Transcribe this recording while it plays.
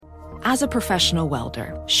As a professional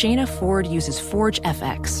welder, Shayna Ford uses Forge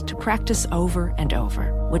FX to practice over and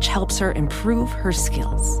over, which helps her improve her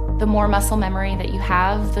skills. The more muscle memory that you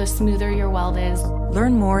have, the smoother your weld is.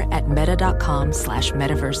 Learn more at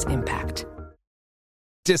meta.com/metaverseimpact.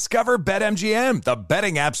 Discover BetMGM, the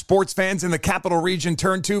betting app sports fans in the capital region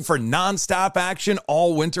turn to for nonstop action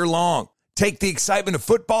all winter long. Take the excitement of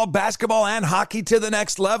football, basketball, and hockey to the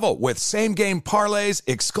next level with same-game parlays,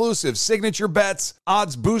 exclusive signature bets,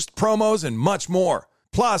 odds boost promos, and much more.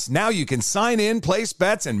 Plus, now you can sign in, place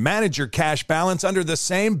bets, and manage your cash balance under the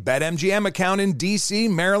same BetMGM account in D.C.,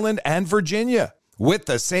 Maryland, and Virginia. With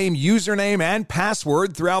the same username and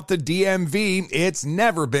password throughout the DMV, it's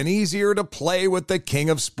never been easier to play with the king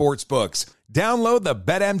of sportsbooks. Download the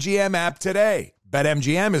BetMGM app today.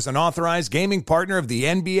 BetMGM is an authorized gaming partner of the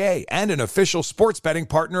NBA and an official sports betting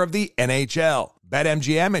partner of the NHL.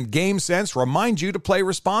 BetMGM and GameSense remind you to play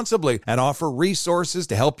responsibly and offer resources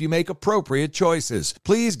to help you make appropriate choices.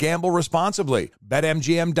 Please gamble responsibly.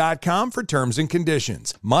 BetMGM.com for terms and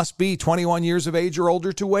conditions. Must be 21 years of age or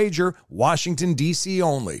older to wager. Washington, D.C.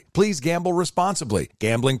 only. Please gamble responsibly.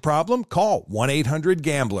 Gambling problem? Call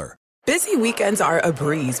 1-800-GAMBLER. Busy weekends are a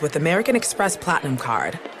breeze with American Express Platinum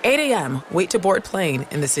Card. 8 a.m., wait to board plane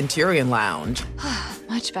in the Centurion Lounge.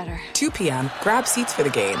 Much better. 2 p.m., grab seats for the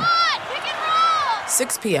game.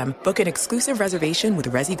 6 p.m., book an exclusive reservation with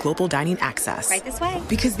Resi Global Dining Access. Right this way.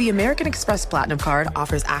 Because the American Express Platinum Card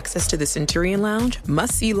offers access to the Centurion Lounge,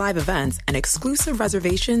 must-see live events, and exclusive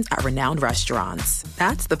reservations at renowned restaurants.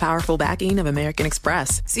 That's the powerful backing of American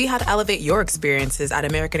Express. See how to elevate your experiences at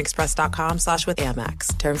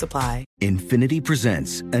americanexpress.com/withAmex. Terms apply. Infiniti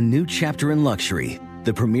presents a new chapter in luxury,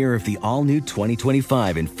 the premiere of the all-new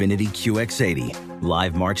 2025 Infiniti QX80,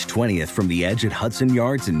 live March 20th from the Edge at Hudson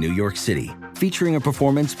Yards in New York City, featuring a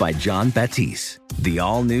performance by John Batiste. The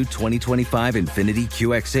all-new 2025 Infiniti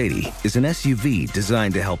QX80 is an SUV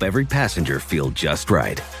designed to help every passenger feel just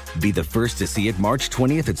right. Be the first to see it March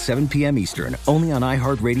 20th at 7 p.m. Eastern, only on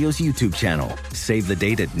iHeartRadio's YouTube channel. Save the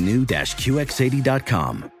date at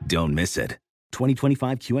new-QX80.com. Don't miss it.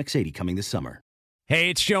 2025 QX80 coming this summer.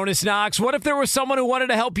 Hey, it's Jonas Knox. What if there was someone who wanted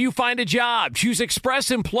to help you find a job? Choose Express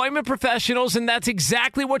Employment Professionals, and that's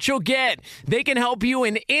exactly what you'll get. They can help you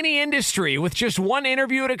in any industry. With just one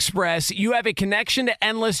interview at Express, you have a connection to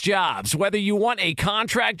endless jobs. Whether you want a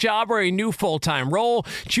contract job or a new full-time role,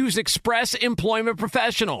 choose Express Employment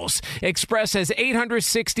Professionals. Express has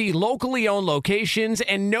 860 locally owned locations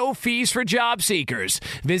and no fees for job seekers.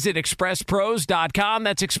 Visit expresspros.com.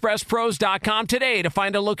 That's expresspros.com today to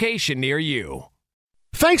find a location near you.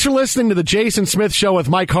 Thanks for listening to the Jason Smith Show with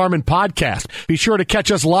Mike Harmon podcast. Be sure to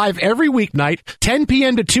catch us live every weeknight, 10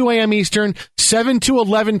 p.m. to 2 a.m. Eastern, 7 to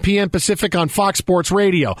 11 p.m. Pacific on Fox Sports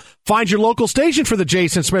Radio. Find your local station for the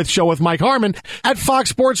Jason Smith Show with Mike Harmon at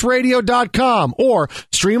foxsportsradio.com or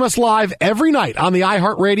stream us live every night on the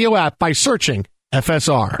iHeartRadio app by searching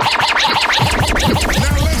FSR. Now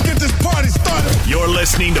let's get this party started. You're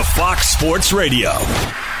listening to Fox Sports Radio.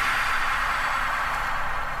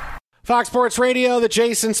 Fox Sports Radio, the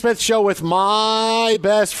Jason Smith Show with my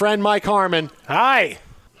best friend, Mike Harmon. Hi.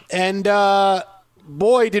 And,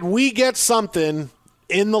 boy, did we get something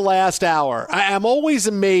in the last hour. I'm always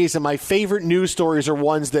amazed, and my favorite news stories are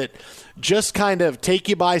ones that just kind of take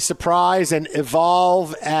you by surprise and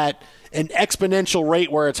evolve at an exponential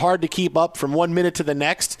rate where it's hard to keep up from 1 minute to the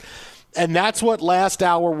next. And that's what last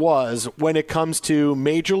hour was when it comes to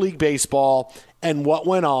Major League Baseball and what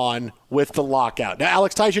went on with the lockout. Now,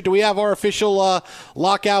 Alex Teicher, do we have our official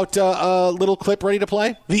lockout little clip ready to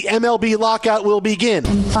play? The MLB lockout will begin.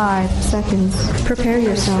 In 5 seconds. Prepare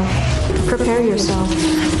yourself. Prepare yourself.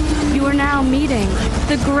 You are now meeting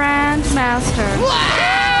the Grand Master.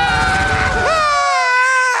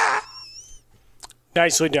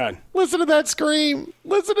 Nicely done. Listen to that scream.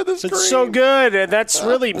 Listen to the scream. It's so good. And that's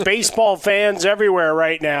really baseball fans everywhere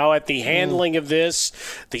right now at the handling of this,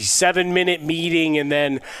 the 7-minute meeting, and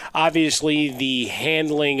then obviously the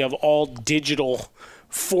handling of all digital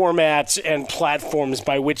formats and platforms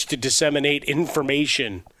by which to disseminate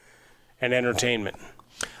information and entertainment.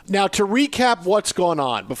 Now, to recap what's going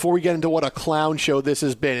on before we get into what a clown show this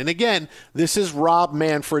has been. And again, this is Rob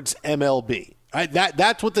Manfred's MLB. Right,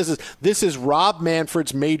 that's what this is. This is Rob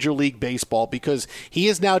Manfred's Major League Baseball because he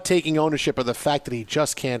is now taking ownership of the fact that he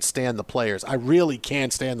just can't stand the players. I really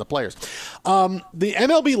can't stand the players. The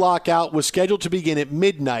MLB lockout was scheduled to begin at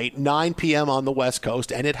midnight, 9 p.m. on the West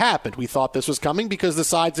Coast, and it happened. We thought this was coming because the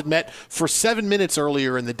sides had met for 7 minutes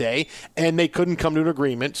earlier in the day, and they couldn't come to an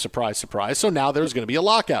agreement. Surprise, surprise. So now there's going to be a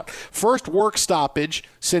lockout. First work stoppage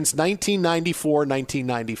since 1994,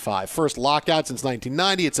 1995. First lockout since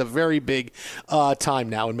 1990. It's a very big time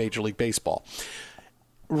now in Major League Baseball.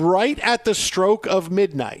 Right at the stroke of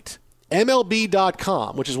midnight,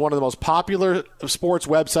 MLB.com, which is one of the most popular sports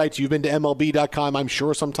websites. You've been to MLB.com, I'm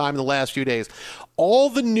sure, sometime in the last few days. All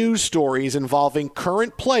the news stories involving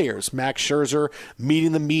current players, Max Scherzer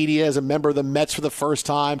meeting the media as a member of the Mets for the first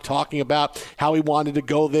time, talking about how he wanted to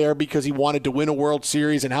go there because he wanted to win a World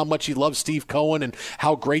Series and how much he loves Steve Cohen and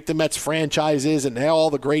how great the Mets franchise is and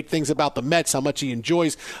all the great things about the Mets, how much he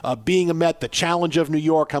enjoys being a Met, the challenge of New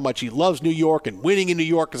York, how much he loves New York, and winning in New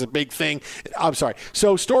York is a big thing. I'm sorry.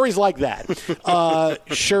 So stories like that.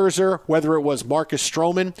 Scherzer, whether it was Marcus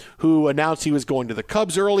Stroman, who announced he was going to the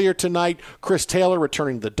Cubs earlier tonight, Chris Taylor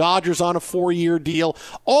returning to the Dodgers on a 4-year deal,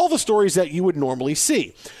 all the stories that you would normally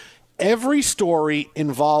see. Every story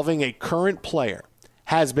involving a current player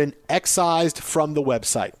has been excised from the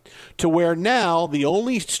website to where now the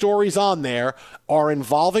only stories on there are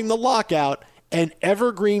involving the lockout and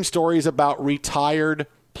evergreen stories about retired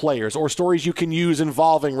players or stories you can use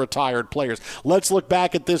involving retired players. Let's look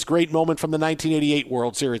back at this great moment from the 1988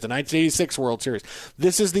 World Series, the 1986 World Series.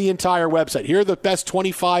 This is the entire website. Here are the best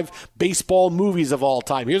 25 baseball movies of all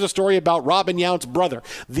time. Here's a story about Robin Yount's brother.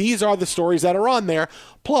 These are the stories that are on there.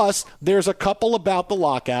 Plus, there's a couple about the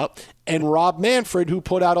lockout and Rob Manfred, who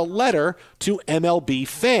put out a letter to MLB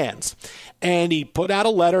fans. And he put out a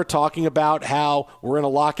letter talking about how we're in a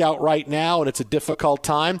lockout right now and it's a difficult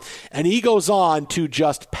time. And he goes on to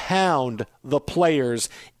just pound the players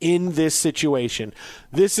in this situation.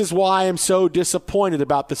 This is why I'm so disappointed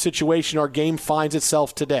about the situation our game finds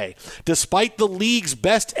itself today. Despite the league's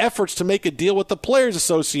best efforts to make a deal with the Players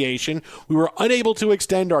Association, we were unable to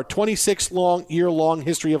extend our 26-year-long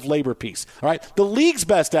history of labor peace. All right, the league's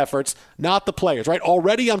best efforts, not the players. Right?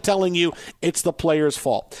 Already, I'm telling you, it's the players'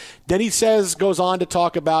 fault. Then he goes on to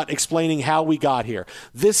talk about explaining how we got here.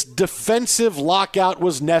 This defensive lockout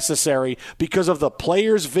was necessary because of the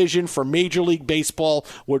players' vision for Major League Baseball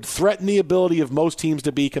would threaten the ability of most teams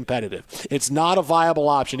to be competitive. It's not a viable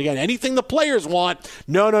option. Again, anything the players want,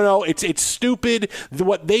 no, it's stupid.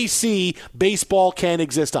 What they see, baseball can't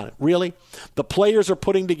exist on it. Really? The players are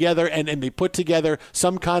putting together, and they put together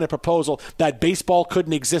some kind of proposal that baseball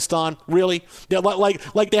couldn't exist on? Really?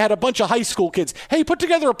 Like they had a bunch of high school kids. Hey, put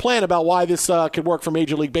together a plan about why this could work for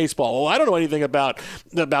Major League Baseball. Oh, I don't know anything about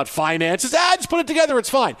finances. Just put it together. It's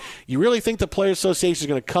fine. You really think the Players Association is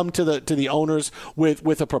going to come to the owners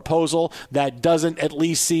with a proposal that doesn't at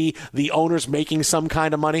least see the owners making some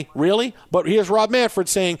kind of money? Really? But here's Rob Manfred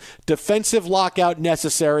saying defensive lockout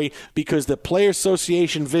necessary because the Players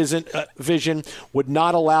Association vision would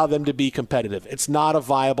not allow them to be competitive. It's not a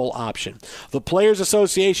viable option. The Players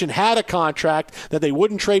Association had a contract that they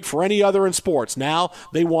wouldn't trade for any other in sports. Now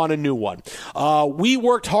they want a new one. We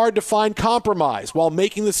worked hard to find compromise while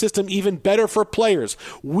making the system even better for players.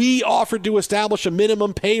 We offered to establish a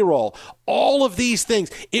minimum payroll. All of these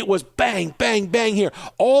things. It was bang, bang, bang here.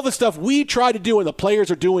 All the stuff we tried to do and the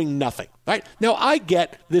players are doing nothing. Right? Now, I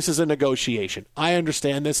get this is a negotiation. I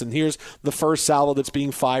understand this, and here's the first salvo that's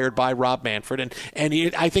being fired by Rob Manfred.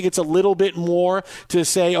 And I think it's a little bit more to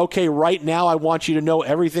say, okay, right now I want you to know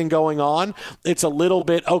everything going on. It's a little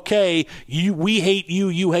bit, okay, we hate you,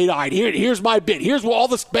 you hate I. Here's my bit. Here's all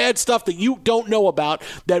this bad stuff that you don't know about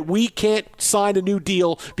that we can't sign a new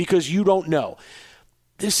deal because you don't know.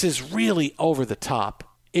 This is really over the top.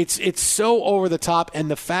 It's so over the top, and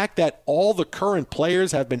the fact that all the current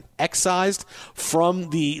players have been excised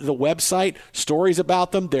from the website, stories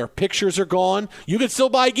about them, their pictures are gone. You can still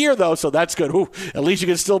buy gear, though, so that's good. Ooh, at least you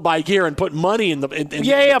can still buy gear and put money in the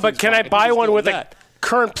but can I buy one with a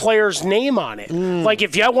current player's name on it? Like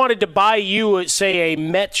if I wanted to buy you, say, a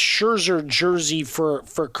Mets Scherzer jersey for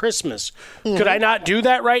Christmas, could I not do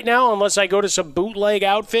that right now unless I go to some bootleg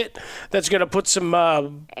outfit that's going to put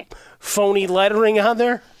some phony lettering on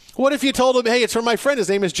there? What if you told him, hey, it's from my friend, his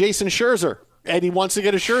name is Jason Scherzer, and he wants to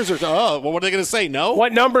get a Scherzer? Oh, well, what are they going to say? No?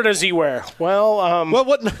 What number does he wear? Well,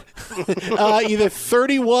 either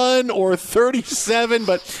 31 or 37,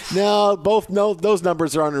 but no, those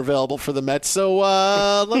numbers are unavailable for the Mets, so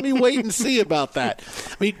let me wait and see about that.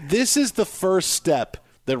 I mean, this is the first step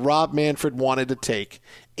that Rob Manfred wanted to take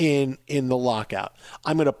in the lockout.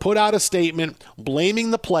 I'm going to put out a statement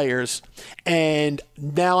blaming the players, and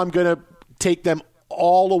now I'm going to take them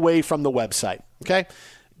all away from the website. Okay?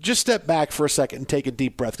 Just step back for a second and take a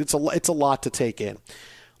deep breath. It's a lot to take in.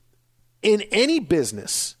 In any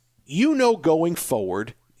business, going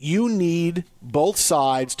forward, you need both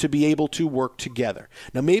sides to be able to work together.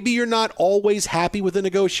 Now, maybe you're not always happy with a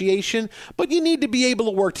negotiation, but you need to be able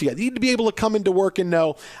to work together. You need to be able to come into work and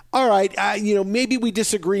know, all right, maybe we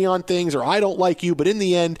disagree on things or I don't like you, but in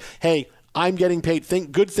the end, hey, I'm getting paid.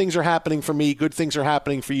 Good things are happening for me. Good things are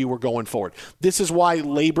happening for you. We're going forward. This is why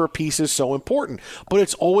labor piece is so important. But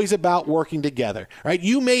it's always about working together, right?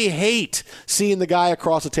 You may hate seeing the guy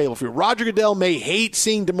across the table for you. Roger Goodell may hate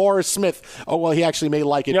seeing DeMaurice Smith. Oh, well, he actually may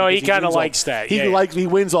like it. No, he kind of likes that. He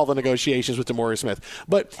wins all the negotiations with DeMaurice Smith.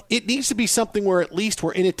 But it needs to be something where at least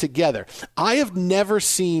we're in it together. I have never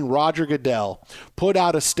seen Roger Goodell put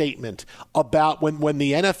out a statement about when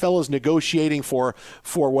the NFL is negotiating for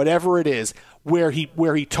whatever it is, where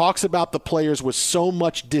he talks about the players with so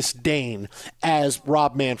much disdain as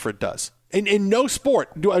Rob Manfred does. In no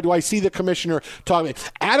sport do I see the commissioner talking.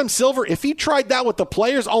 Adam Silver, if he tried that with the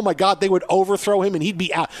players, oh my God, they would overthrow him and he'd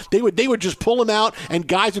be out. They would just pull him out, and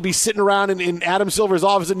guys would be sitting around in Adam Silver's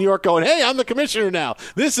office in New York going, "Hey, I'm the commissioner now.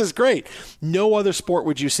 This is great." No other sport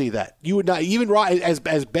would you see that. You would not, even as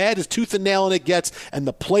bad as tooth and nail it gets, and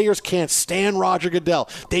the players can't stand Roger Goodell.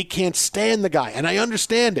 They can't stand the guy, and I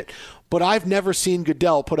understand it. But I've never seen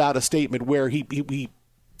Goodell put out a statement where he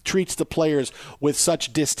treats the players with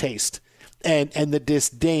such distaste. And the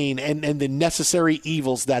disdain and the necessary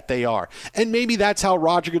evils that they are. And maybe that's how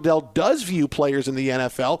Roger Goodell does view players in the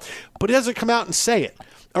NFL, but he doesn't come out and say it.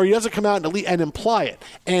 Or he doesn't come out and imply it.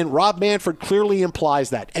 And Rob Manfred clearly implies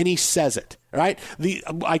that, and he says it. Right?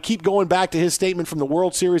 I keep going back to his statement from the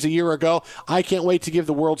World Series a year ago. I can't wait to give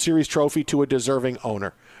the World Series trophy to a deserving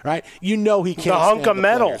owner. Right? You know he can't the hunk of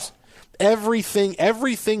metal. Players.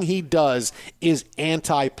 Everything he does is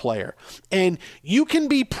anti-player. And you can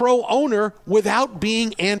be pro-owner without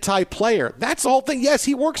being anti-player. That's the whole thing. Yes,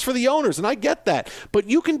 he works for the owners, and I get that. But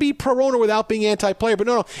you can be pro-owner without being anti-player. But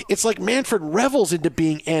no, it's like Manfred revels into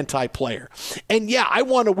being anti-player. And yeah, I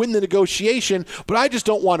want to win the negotiation, but I just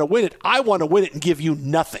don't want to win it. I want to win it and give you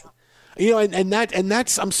nothing. You know, and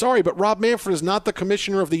that's, I'm sorry, but Rob Manfred is not the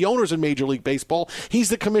commissioner of the owners in Major League Baseball. He's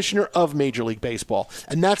the commissioner of Major League Baseball.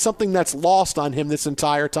 And that's something that's lost on him this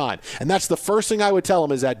entire time. And that's the first thing I would tell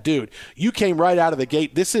him is that, dude, you came right out of the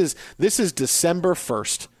gate. This is December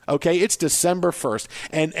 1st. Okay, it's December 1st,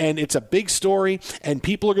 and it's a big story, and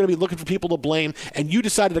people are going to be looking for people to blame, and you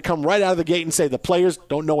decided to come right out of the gate and say the players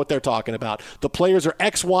don't know what they're talking about. The players are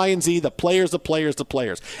X, Y, and Z, the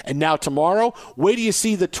players. And now tomorrow, wait till you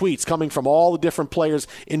see the tweets coming from all the different players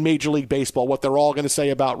in Major League Baseball, what they're all going to say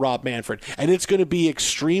about Rob Manfred. And it's going to be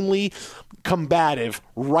extremely combative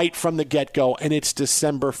right from the get-go, and it's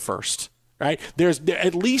December 1st. Right?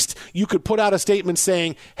 At least you could put out a statement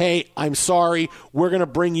saying, "Hey, I'm sorry. We're going to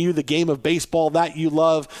bring you the game of baseball that you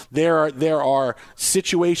love. There are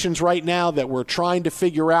situations right now that we're trying to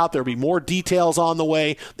figure out. There'll be more details on the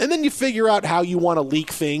way." And then you figure out how you want to leak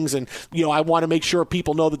things. And, I want to make sure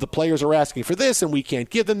people know that the players are asking for this and we can't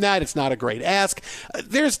give them that. It's not a great ask.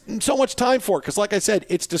 There's so much time for it because, like I said,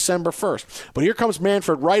 it's December 1st. But here comes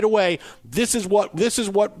Manfred right away. This is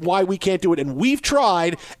why we can't do it. And we've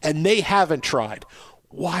tried, and they haven't tried.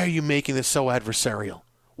 Why are you making this so adversarial?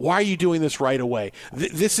 Why are you doing this right away?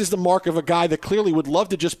 This is the mark of a guy that clearly would love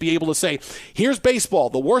to just be able to say, here's baseball.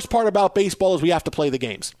 The worst part about baseball is we have to play the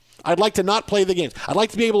games. I'd like to not play the games. I'd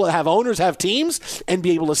like to be able to have owners have teams and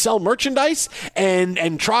be able to sell merchandise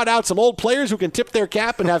and trot out some old players who can tip their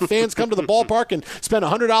cap and have fans come to the ballpark and spend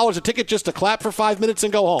 $100 a ticket just to clap for 5 minutes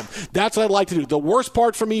and go home. That's what I'd like to do. The worst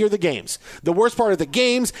part for me are the games. The worst part are the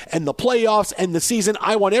games and the playoffs and the season.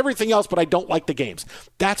 I want everything else, but I don't like the games.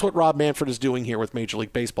 That's what Rob Manfred is doing here with Major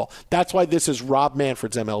League Baseball. That's why this is Rob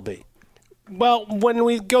Manfred's MLB. Well, when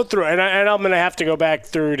we go through, and I'm going to have to go back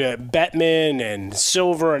through to Bettman and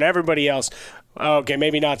Silver and everybody else. Okay,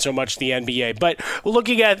 maybe not so much the NBA, but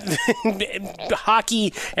looking at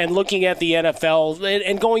hockey and looking at the NFL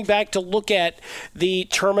and going back to look at the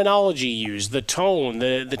terminology used, the tone,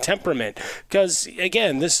 the temperament. Because,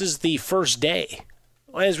 again, this is the first day,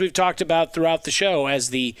 as we've talked about throughout the show, as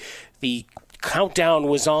the countdown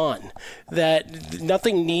was on, that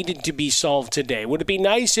nothing needed to be solved today. Would it be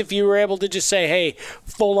nice if you were able to just say, hey,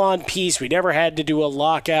 full-on peace, we never had to do a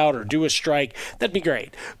lockout or do a strike? That'd be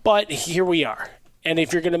great. But here we are. And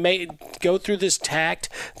if you're going to go through this tact,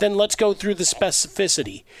 then let's go through the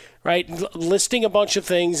specificity, right? Listing a bunch of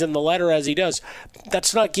things in the letter as he does,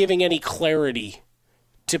 that's not giving any clarity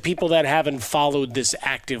to people that haven't followed this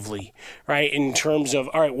actively, right? In terms of,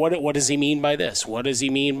 all right, what does he mean by this? What does he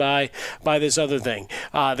mean by this other thing?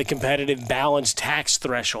 The competitive balance tax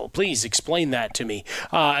threshold. Please explain that to me.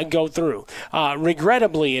 Go through.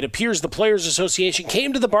 Regrettably, it appears the Players Association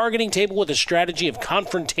came to the bargaining table with a strategy of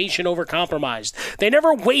confrontation over compromise. They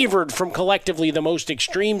never wavered from collectively the most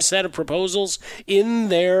extreme set of proposals in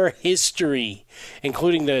their history,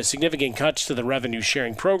 including the significant cuts to the revenue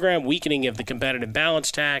sharing program, weakening of the competitive balance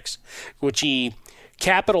tax, which he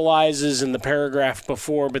capitalizes in the paragraph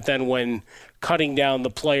before, but then when cutting down the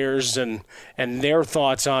players and their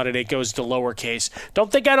thoughts on it, it goes to lowercase.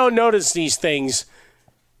 Don't think I don't notice these things.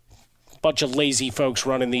 Bunch of lazy folks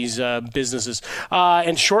running these businesses.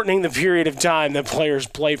 And shortening the period of time that players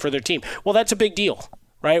play for their team. Well, that's a big deal.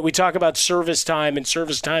 Right? We talk about service time and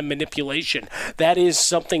service time manipulation. That is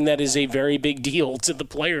something that is a very big deal to the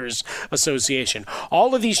Players Association.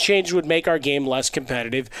 All of these changes would make our game less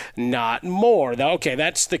competitive, not more. Okay,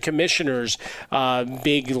 that's the commissioner's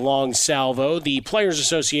big, long salvo. The Players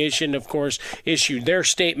Association, of course, issued their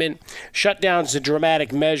statement. Shutdown's a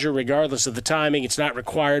dramatic measure regardless of the timing. It's not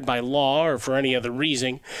required by law or for any other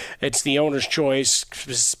reason. It's the owner's choice,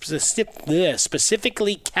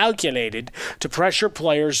 specifically calculated to pressure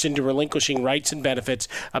players into relinquishing rights and benefits,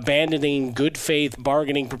 abandoning good faith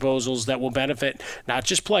bargaining proposals that will benefit not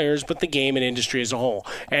just players, but the game and industry as a whole.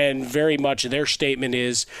 And very much their statement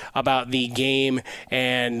is about the game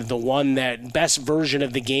and the one that best version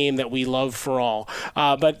of the game that we love for all.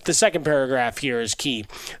 But the second paragraph here is key.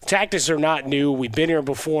 Tactics are not new. We've been here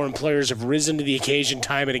before, and players have risen to the occasion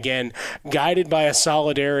time and again, guided by a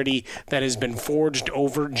solidarity that has been forged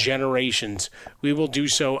over generations. We will do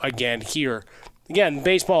so again here. Again,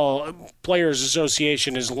 Baseball Players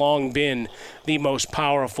Association has long been the most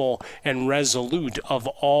powerful and resolute of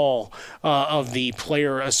all of the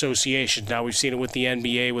player associations. Now, we've seen it with the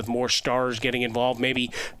NBA, with more stars getting involved.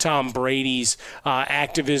 Maybe Tom Brady's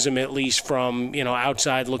activism, at least from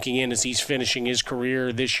outside looking in as he's finishing his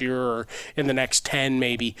career this year or in the next 10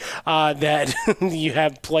 maybe, that you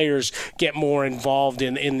have players get more involved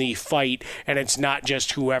in the fight, and it's not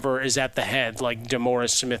just whoever is at the head like DeMaurice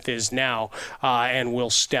Smith is now, and will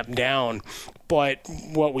step down. But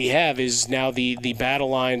what we have is now the battle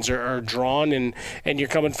lines are drawn, and you're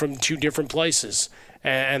coming from two different places.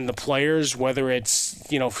 And the players, whether it's,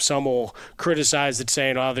 some will criticize it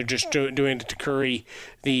saying, they're just doing it to curry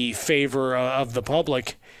the favor of the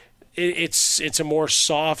public. It's a more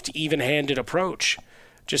soft, even-handed approach.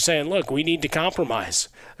 Just saying, look, we need to compromise.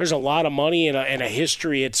 There's a lot of money and a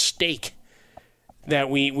history at stake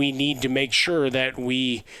that we need to make sure that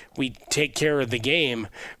we take care of the game.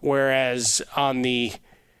 Whereas on the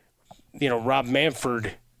Rob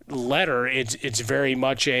Manfred letter, it's very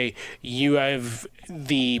much you have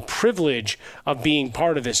the privilege of being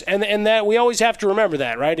part of this, and that we always have to remember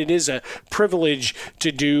that, right? It is a privilege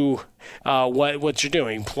to do what you're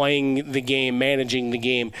doing, playing the game, managing the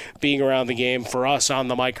game, being around the game. For us on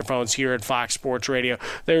the microphones here at Fox Sports Radio,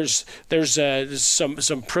 there's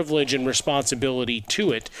some privilege and responsibility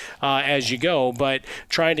to it as you go, but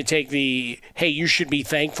trying to take the, hey, you should be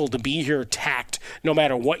thankful to be here tact, no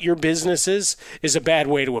matter what your business is a bad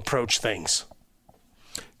way to approach things.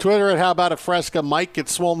 Twitter at How About a Fresca, Mike at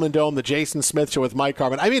Swollen Dome, the Jason Smith Show with Mike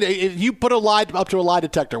Harmon. I mean, if you put a lie up to a lie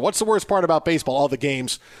detector, what's the worst part about baseball? All the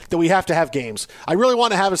games, that we have to have games. I really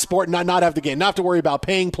want to have a sport and not have the game, not have to worry about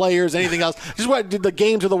paying players, anything else. Just the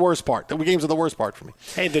games are the worst part. The games are the worst part for me.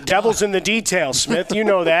 Hey, the devil's in the details, Smith. You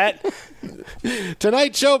know that.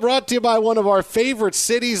 Tonight's show brought to you by one of our favorite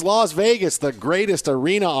cities, Las Vegas, the greatest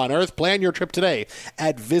arena on earth. Plan your trip today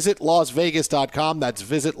at visitlasvegas.com. That's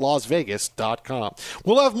visitlasvegas.com.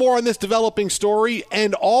 We'll have more on this developing story,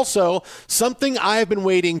 and also something I've been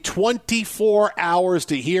waiting 24 hours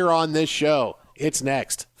to hear on this show. It's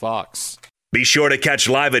next, Fox. Be sure to catch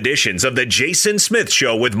live editions of The Jason Smith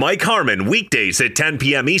Show with Mike Harmon weekdays at 10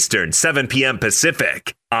 p.m. Eastern, 7 p.m.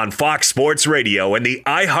 Pacific on Fox Sports Radio and the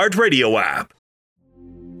iHeartRadio app.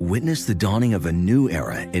 Witness the dawning of a new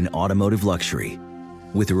era in automotive luxury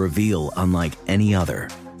with a reveal unlike any other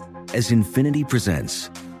as Infiniti presents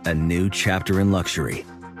a new chapter in luxury,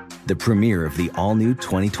 the premiere of the all-new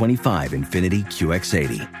 2025 Infiniti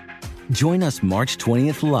QX80. Join us March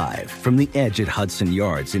 20th live from the Edge at Hudson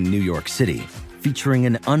Yards in New York City, featuring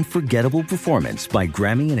an unforgettable performance by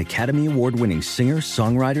Grammy and Academy Award-winning singer,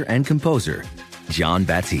 songwriter, and composer, Jon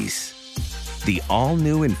Batiste. The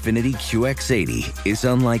all-new Infiniti QX80 is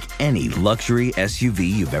unlike any luxury SUV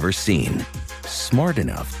you've ever seen. Smart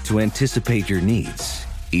enough to anticipate your needs,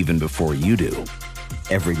 even before you do.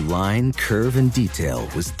 Every line, curve, and detail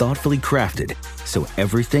was thoughtfully crafted, so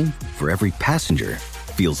everything for every passenger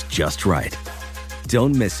feels just right.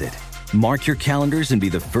 Don't miss it. Mark your calendars and be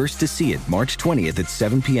the first to see it March 20th at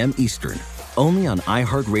 7 p.m. Eastern, only on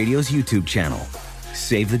iHeartRadio's YouTube channel.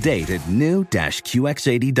 Save the date at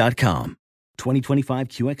new-QX80.com. 2025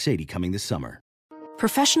 QX80 coming this summer.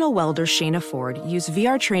 Professional welder Shayna Ford used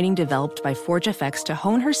VR training developed by ForgeFX to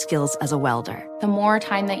hone her skills as a welder. The more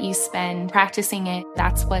time that you spend practicing it,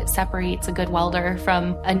 that's what separates a good welder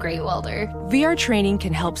from a great welder. VR training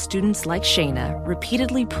can help students like Shayna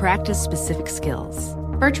repeatedly practice specific skills.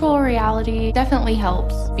 Virtual reality definitely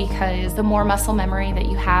helps because the more muscle memory that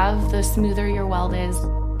you have, the smoother your weld is.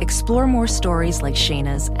 Explore more stories like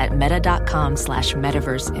Shayna's at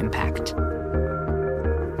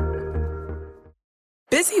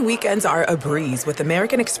meta.com/metaverseimpact. Busy weekends are a breeze with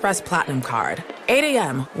American Express Platinum Card. 8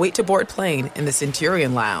 a.m., wait to board plane in the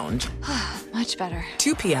Centurion Lounge. Much better.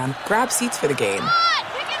 2 p.m., grab seats for the game.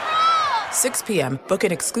 6 p.m., book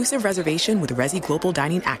an exclusive reservation with Resi Global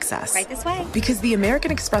Dining Access. Right this way. Because the American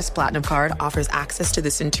Express Platinum Card offers access to the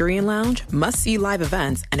Centurion Lounge, must-see live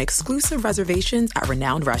events, and exclusive reservations at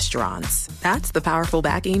renowned restaurants. That's the powerful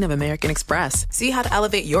backing of American Express. See how to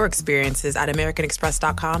elevate your experiences at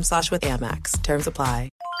americanexpress.com/withAmex. Terms apply.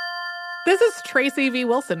 This is Tracy V.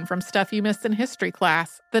 Wilson from Stuff You Missed in History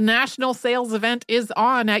class. The national sales event is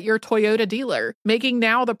on at your Toyota dealer, making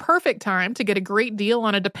now the perfect time to get a great deal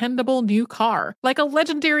on a dependable new car. Like a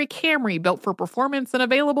legendary Camry built for performance and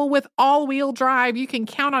available with all-wheel drive, you can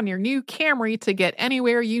count on your new Camry to get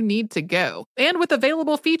anywhere you need to go. And with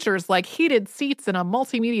available features like heated seats and a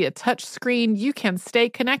multimedia touchscreen, you can stay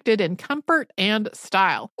connected in comfort and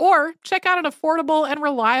style. Or check out an affordable and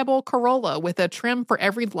reliable Corolla with a trim for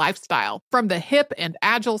every lifestyle. From the hip and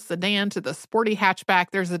agile sedan to the sporty hatchback,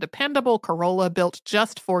 there's a dependable Corolla built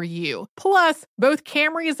just for you. Plus, both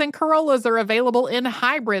Camrys and Corollas are available in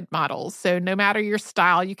hybrid models, so no matter your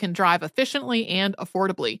style, you can drive efficiently and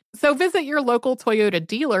affordably. So visit your local Toyota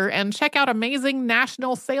dealer and check out amazing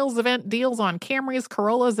national sales event deals on Camrys,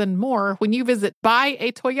 Corollas, and more when you visit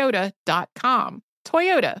buyatoyota.com.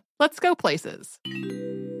 Toyota, let's go places.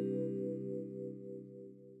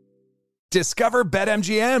 Discover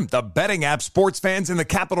BetMGM, the betting app sports fans in the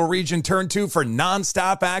capital region turn to for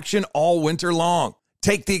nonstop action all winter long.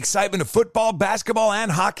 Take the excitement of football, basketball,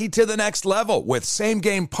 and hockey to the next level with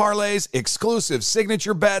same-game parlays, exclusive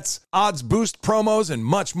signature bets, odds boost promos, and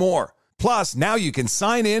much more. Plus, now you can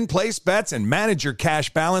sign in, place bets, and manage your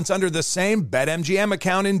cash balance under the same BetMGM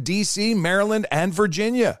account in D.C., Maryland, and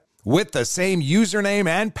Virginia. With the same username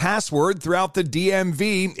and password throughout the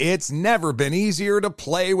DMV, it's never been easier to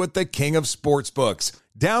play with the king of sportsbooks.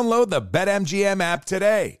 Download the BetMGM app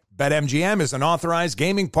today. BetMGM is an authorized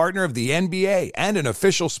gaming partner of the NBA and an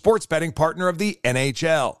official sports betting partner of the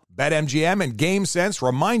NHL. BetMGM and GameSense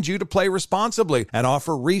remind you to play responsibly and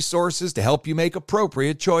offer resources to help you make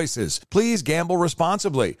appropriate choices. Please gamble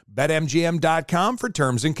responsibly. BetMGM.com for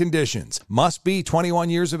terms and conditions. Must be 21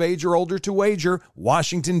 years of age or older to wager.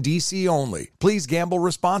 Washington, D.C. only. Please gamble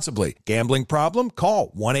responsibly. Gambling problem?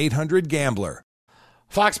 Call 1-800-GAMBLER.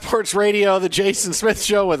 Fox Sports Radio, the Jason Smith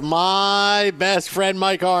Show with my best friend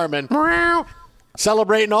Mike Harmon.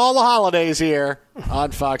 Celebrating all the holidays here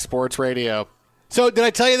on Fox Sports Radio. So did I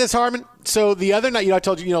tell you this, Harmon? So the other night, I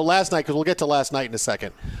told you, last night, because we'll get to last night in a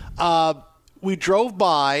second. We drove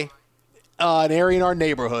by an area in our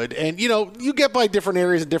neighborhood, and, you get by different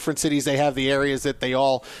areas in different cities. They have the areas that they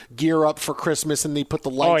all gear up for Christmas, and they put the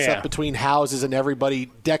lights up between houses, and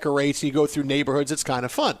everybody decorates, and you go through neighborhoods. It's kind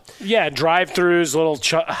of fun. Yeah, drive-thrus, little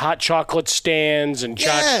hot chocolate stands and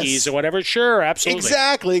tchotchkes and whatever. Sure,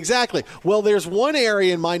 absolutely. Exactly. Well, there's one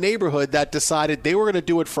area in my neighborhood that decided they were going to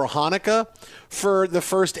do it for Hanukkah for the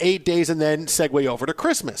first 8 days and then segue over to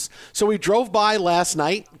Christmas. So we drove by last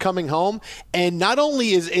night coming home, and not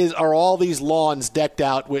only are all these lawns decked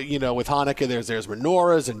out with Hanukkah, there's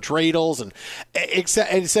menorahs and dreidels, and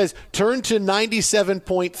it says turn to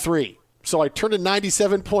 97.3. So I turned to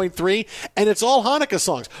 97.3, and it's all Hanukkah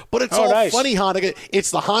songs. But it's nice. Funny Hanukkah.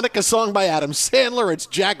 It's the Hanukkah song by Adam Sandler. It's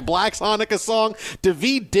Jack Black's Hanukkah song.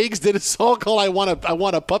 Daveed Diggs did a song called I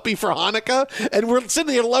Want a Puppy for Hanukkah. And we're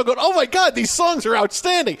sitting there going, oh, my God, these songs are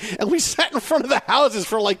outstanding. And we sat in front of the houses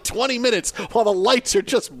for like 20 minutes while the lights are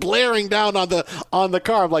just blaring down on the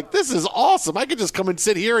car. I'm like, this is awesome. I could just come and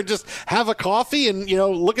sit here and just have a coffee and,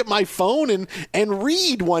 look at my phone and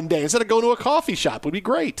read one day instead of going to a coffee shop. It would be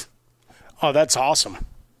great. Oh, that's awesome.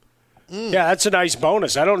 Yeah, that's a nice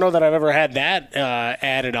bonus. I don't know that I've ever had that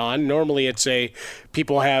added on. Normally it's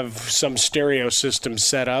people have some stereo system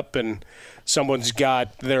set up and someone's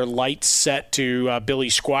got their lights set to Billy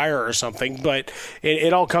Squier or something, but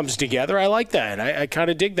it all comes together. I like that. I kind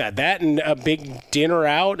of dig that. That and a big dinner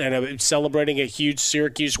out and celebrating a huge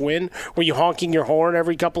Syracuse win. Were you honking your horn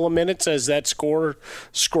every couple of minutes as that score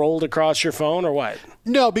scrolled across your phone or what?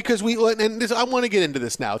 No, because I want to get into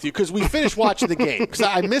this now with you because we finished watching the game. Because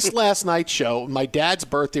I missed last night's show. My dad's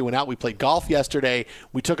birthday went out. We played golf yesterday.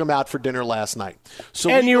 We took him out for dinner last night.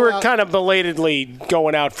 And you were kind of belatedly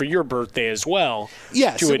going out for your birthday as as well.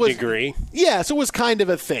 Yes, to a degree. Yes, it was kind of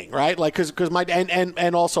a thing, right? Like because my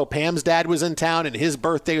and also Pam's dad was in town and his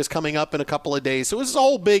birthday was coming up in a couple of days, so it was a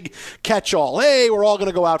whole big catch-all. Hey, we're all going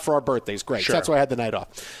to go out for our birthdays. Great, Sure. So that's why I had the night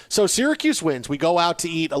off. So Syracuse wins. We go out to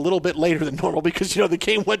eat a little bit later than normal because the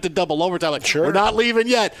game went to double overtime. Like, sure, we're not leaving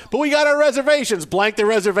yet, but we got our reservations. Blank the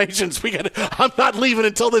reservations. I'm not leaving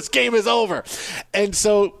until this game is over. And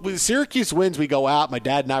so when Syracuse wins, we go out. My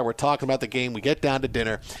dad and I were talking about the game. We get down to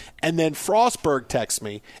dinner, and then Frostberg texts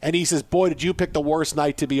me, and he says, "Boy, did you pick the worst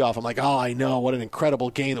night to be off?" I'm like, "Oh, I know. What an incredible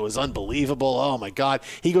game. It was unbelievable. Oh, my God."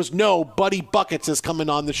 He goes, "No, Buddy Buckets is coming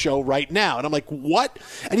on the show right now." And I'm like, "What?"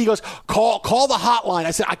 And he goes, call the hotline.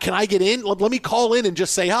 I said, "Can I get in? Let me call in and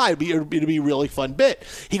just say hi. It'd be a really fun bit."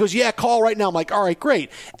 He goes, "Yeah, call right now." I'm like, "All right,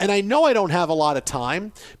 great." And I know I don't have a lot of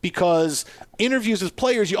time because interviews with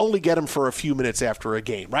players, you only get them for a few minutes after a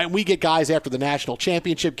game, right? And we get guys after the national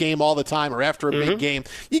championship game all the time or after a big game.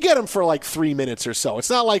 You get them for like 3 minutes or so.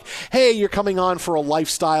 It's not like, hey, you're coming on for a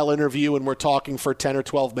lifestyle interview and we're talking for 10 or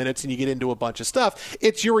 12 minutes and you get into a bunch of stuff.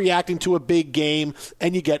 It's you're reacting to a big game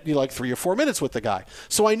and you get like 3 or 4 minutes with the guy.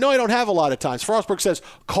 So I know I don't have a lot of time. So Frostberg says,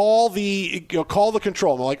 call the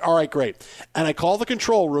control. And I'm like, all right, great. And I call the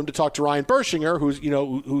control room to talk to Ryan Bershinger,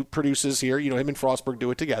 who produces here. Him and Frostberg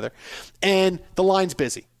do it together. And the line's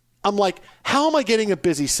busy. I'm like, how am I getting a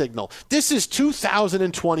busy signal? This is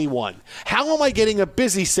 2021. How am I getting a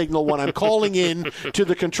busy signal when I'm calling in to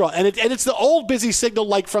the control? And it's the old busy signal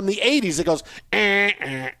like from the 80s. It goes,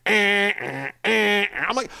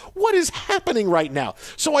 I'm like, what is happening right now?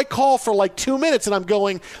 So I call for like 2 minutes and I'm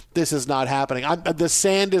going, this is not happening. The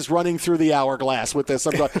sand is running through the hourglass with this.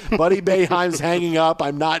 I'm going, Buddy Boeheim's hanging up.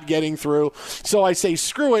 I'm not getting through. So I say,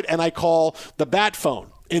 screw it. And I call the bat phone.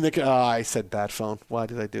 I said bat phone. Why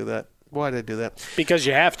did I do that? Because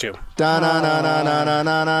you have to.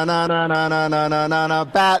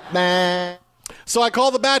 Batman. So I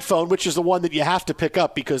call the bat phone, which is the one that you have to pick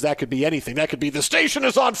up because that could be anything. That could be the station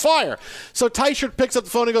is on fire. So Teichert picks up the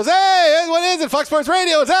phone and goes, hey, what is it? Fox Sports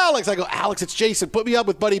Radio, it's Alex. I go, Alex, it's Jason. Put me up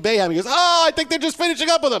with Buddy Boeheim. He goes, I think they're just finishing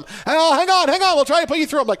up with him. Oh, hang on. We'll try to put you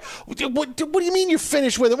through. I'm like, what do you mean you're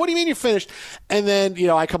finished with him? What do you mean you're finished? And then,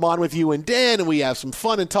 I come on with you and Dan, and we have some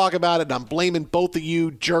fun and talk about it, and I'm blaming both of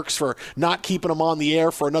you jerks for not keeping him on the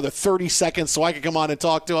air for another 30 seconds so I could come on and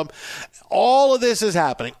talk to him. All of this is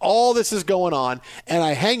happening. All this is going on. And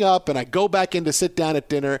I hang up and I go back in to sit down at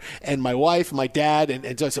dinner, and my wife, my dad,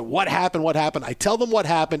 and so I said, what happened? I tell them what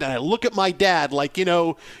happened, and I look at my dad like,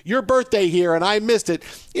 your birthday here, and I missed it.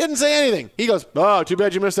 He didn't say anything. He goes, oh, too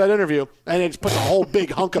bad you missed that interview. And it puts a whole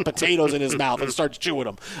big hunk of potatoes in his mouth and starts chewing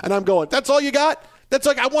them. And I'm going, that's all you got? That's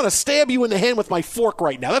like I want to stab you in the hand with my fork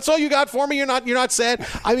right now. That's all you got for me? You're not sad?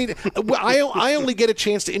 I mean, I only get a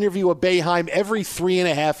chance to interview a Boeheim every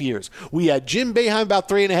 3.5 years. We had Jim Boeheim about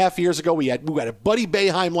 3.5 years ago. We had a Buddy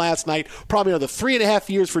Boeheim last night. Probably another 3.5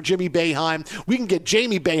 years for Jimmy Boeheim. We can get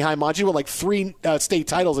Jamie Boeheim on. She won like 3 state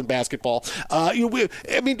titles in basketball.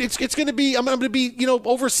 It's going to be. I'm going to be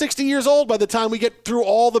over 60 years old by the time we get through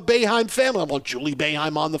all the Boeheim family. I want Julie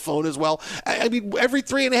Boeheim on the phone as well. I mean, every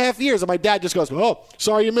 3.5 years, and my dad just goes, oh.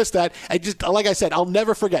 Sorry you missed that. I just, like I said, I'll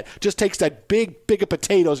never forget. Just takes that big of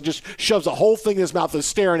potatoes and just shoves the whole thing in his mouth and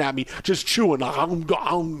staring at me, just chewing. That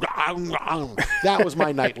was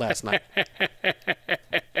my night last night.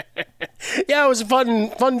 Yeah, it was a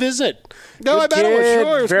fun visit. No, I bet it was.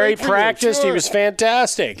 Sure, it was very practiced. He was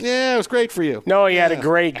fantastic. Yeah, it was great for you. No, he had a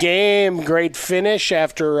great game, great finish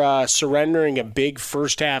after surrendering a big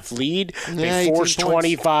first-half lead. They forced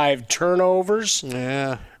 25 turnovers.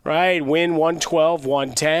 Yeah. Right, win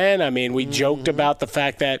 112-110. I mean, we joked about the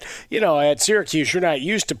fact that, at Syracuse, you're not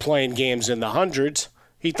used to playing games in the hundreds.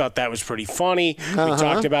 He thought that was pretty funny. We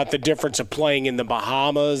talked about the difference of playing in the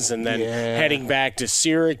Bahamas and then heading back to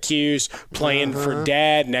Syracuse, playing for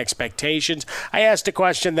Dad and expectations. I asked a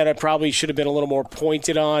question that I probably should have been a little more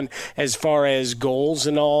pointed on as far as goals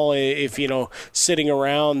and all. If, sitting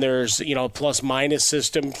around, there's, a plus-minus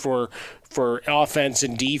system for offense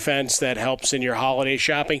and defense that helps in your holiday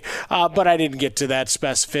shopping. But I didn't get to that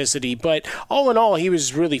specificity. But all in all, he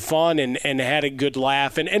was really fun and had a good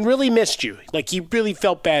laugh and really missed you. Like, he really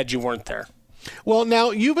felt bad you weren't there. Well,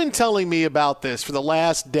 now, you've been telling me about this for the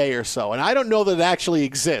last day or so, and I don't know that it actually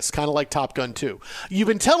exists, kind of like Top Gun 2. You've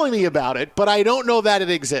been telling me about it, but I don't know that it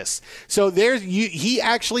exists. So he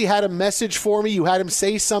actually had a message for me. You had him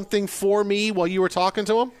say something for me while you were talking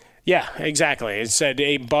to him? Yeah, exactly. It said,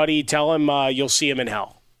 hey, buddy, tell him you'll see him in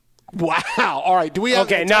hell. Wow. All right. Do we have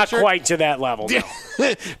Okay, not quite to that level. No.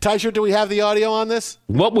 Teichert, do we have the audio on this?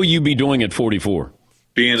 What will you be doing at 44?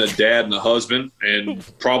 Being a dad and a husband and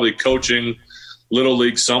probably coaching Little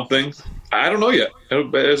League something. I don't know yet.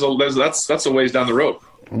 That's a ways down the road.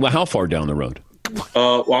 Well, how far down the road?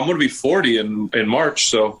 Well, I'm going to be 40 in March,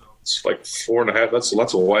 so it's like 4.5.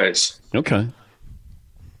 That's a ways. Okay.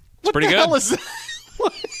 It's pretty good. Hell is that?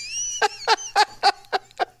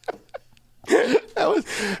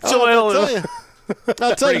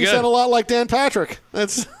 I'll tell you sound a lot like Dan Patrick.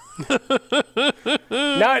 That's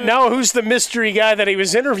now who's the mystery guy that he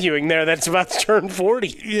was interviewing there that's about to turn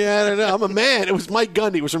 40? Yeah, I don't know. I'm a man. It was Mike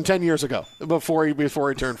Gundy. It was from 10 years ago before he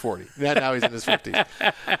turned 40. Now he's in his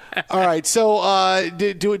 50s. All right. So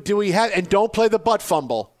do we have – and don't play the butt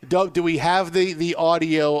fumble. Do we have the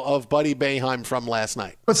audio of Buddy Boeheim from last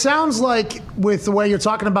night? It sounds like with the way you're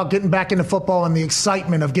talking about getting back into football and the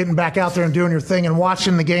excitement of getting back out there and doing your thing and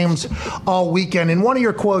watching the games all weekend. In one of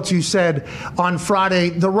your quotes, you said on Friday,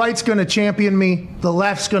 the right's going to champion me, the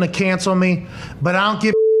left's going to cancel me, but I don't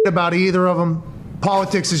give a about either of them.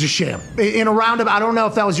 Politics is a sham. In a roundabout, I don't know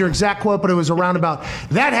if that was your exact quote, but it was a roundabout.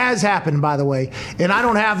 That has happened, by the way, and I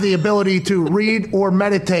don't have the ability to read or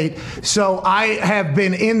meditate, so I have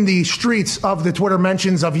been in the streets of the Twitter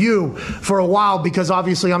mentions of you for a while because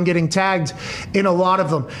obviously I'm getting tagged in a lot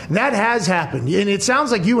of them. That has happened, and it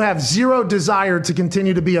sounds like you have zero desire to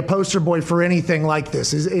continue to be a poster boy for anything like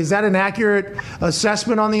this. Is that an accurate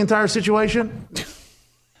assessment on the entire situation?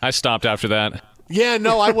 I stopped after that. Yeah,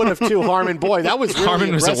 no, I would have too, Harmon. Boy, that was really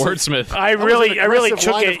Harmon was aggressive. a wordsmith. I really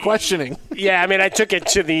took line it of questioning. Yeah, I mean, I took it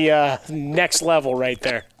to the next level right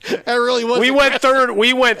there. That really was. We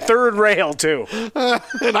went third rail too,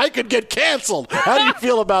 and I could get canceled. How do you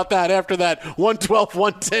feel about that after that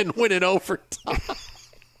 112-110 win in overtime?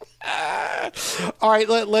 All right,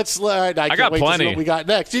 let's. I got plenty. To see what we got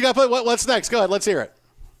next. You got what's next? Go ahead. Let's hear it.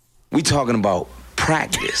 We talking about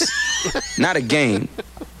practice, not a game.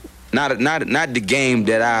 Not the game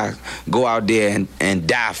that I go out there and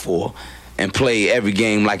die for and play every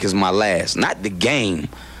game like it's my last. Not the game.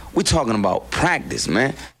 We're talking about practice,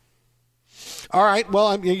 man. All right.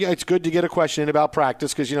 Well, it's good to get a question in about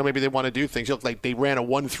practice because, maybe they want to do things. You look like they ran a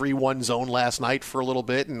 1-3-1 zone last night for a little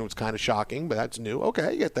bit, and it was kind of shocking, but that's new.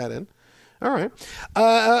 Okay, get that in. All right.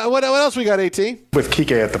 What else we got, AT? With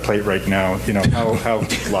Kike at the plate right now, how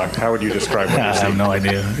locked? How would you describe what you're seeing? I have no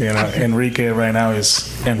idea. Enrique right now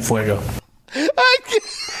is en fuego.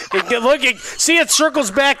 Look, see, it circles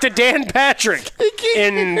back to Dan Patrick.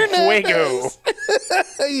 En fuego.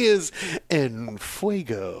 He is en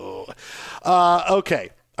fuego. Okay.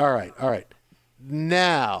 All right.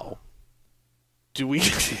 Now, do we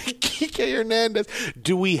Kike Hernandez?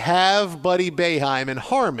 Do we have Buddy Boeheim and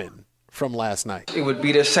Harmon from last night? It would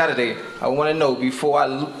be this Saturday. I want to know before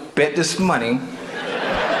I bet this money,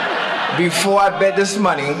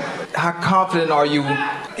 how confident are you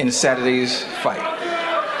in Saturday's fight?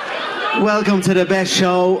 Welcome to the best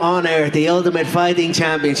show on earth, the Ultimate Fighting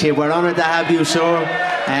Championship. We're honored to have you, sir.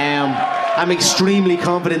 I'm extremely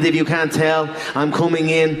confident, if you can't tell. I'm coming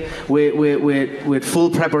in with full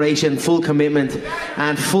preparation, full commitment,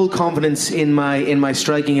 and full confidence in my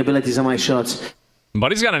striking abilities and my shots.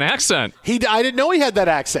 Buddy's got an accent. I didn't know he had that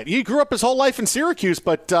accent. He grew up his whole life in Syracuse,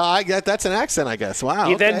 but that's an accent, I guess. Wow.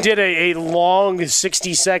 He then did a long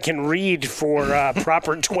 60-second read for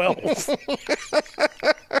Proper 12.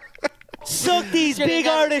 Suck these big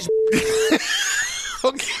artists.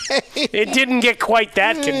 Okay. It didn't get quite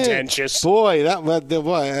that contentious. Boy, all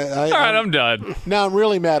right, I'm done. Now I'm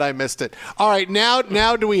really mad I missed it. All right, now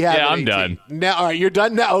do we have? Yeah, I'm done. Now, all right, you're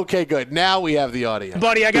done now. Okay, good. Now we have the audio.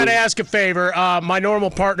 Buddy, I got to ask a favor. My normal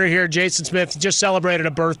partner here, Jason Smith, just celebrated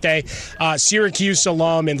a birthday. Syracuse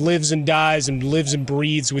alum and lives and dies and lives and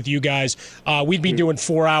breathes with you guys. We'd be doing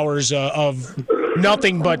 4 hours of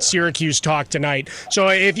nothing but Syracuse talk tonight. So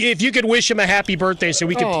if you could wish him a happy birthday so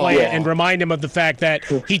we could play it and remind him of the fact that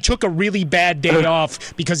he took a really bad day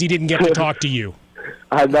off because he didn't get to talk to you.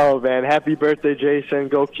 I know, man. Happy birthday, Jason.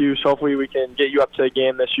 Go Cuse. Hopefully we can get you up to the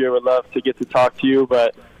game this year. Would love to get to talk to you,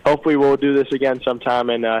 but hopefully we'll do this again sometime,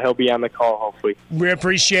 and he'll be on the call, hopefully. We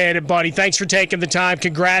appreciate it, buddy. Thanks for taking the time.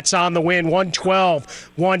 Congrats on the win.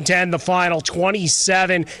 112-110 the final.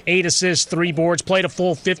 27, 8 assists, 3 boards. Played a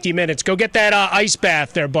full 50 minutes. Go get that ice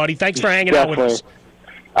bath there, buddy. Thanks for hanging out with us.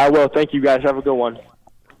 I will. Thank you, guys. Have a good one.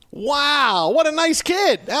 Wow, what a nice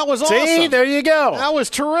kid. That was awesome. See, there you go. That was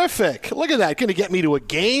terrific. Look at that. Going to get me to a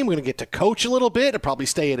game. We're going to get to coach a little bit. I'll probably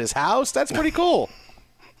stay at his house. That's pretty cool.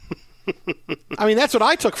 I mean, that's what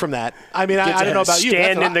I took from that. I mean, I don't know about you.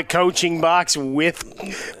 Stand in the coaching box with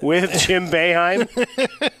Jim Boeheim.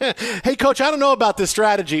 Hey, Coach, I don't know about this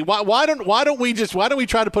strategy. Why don't we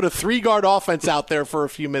try to put a 3-guard offense out there for a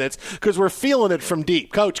few minutes because we're feeling it from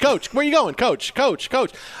deep. Coach, where you going? Coach. All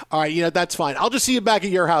right, that's fine. I'll just see you back at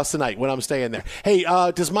your house tonight when I'm staying there. Hey,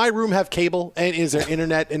 does my room have cable? And is there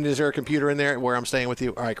internet? And is there a computer in there where I'm staying with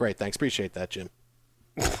you? All right, great. Thanks. Appreciate that, Jim.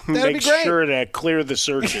 Make sure to clear the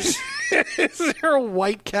searches. Is there a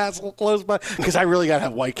White Castle close by? Because I really got to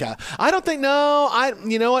have White Castle. I don't think, no.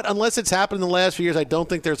 You know what? Unless it's happened in the last few years, I don't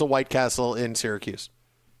think there's a White Castle in Syracuse.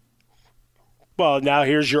 Well, now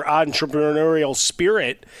here's your entrepreneurial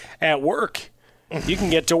spirit at work. You can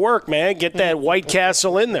get to work, man. Get that White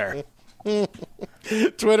Castle in there.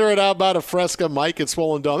 Twitter at How About a Fresca, Mike at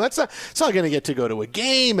Swollen Dome. It's not going to get to go to a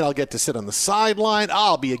game, and I'll get to sit on the sideline.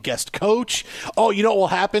 I'll be a guest coach. Oh, you know what will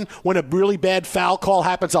happen? When a really bad foul call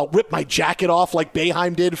happens, I'll rip my jacket off like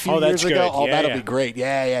Boeheim did a few years ago. Good. Oh, that'll be great.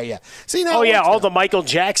 Yeah. See, now all the Michael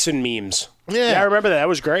Jackson memes. Yeah, I remember that. That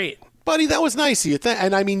was great. Buddy, that was nice of you.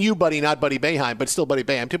 And I mean you, buddy, not Buddy Boeheim, but still Buddy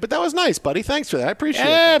Boeheim, too. But that was nice, buddy. Thanks for that. I appreciate it.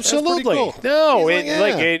 Absolutely. Cool. No,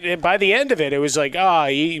 by the end of it, it was like,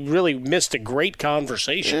 he really missed a great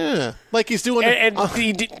conversation. Yeah, like he's doing And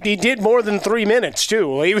he did more than 3 minutes,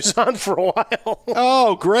 too. He was on for a while.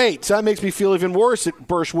 Oh, great. So that makes me feel even worse that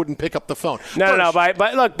Bursch wouldn't pick up the phone. No.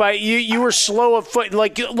 You were slow of foot.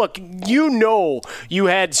 Like, look, you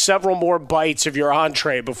had several more bites of your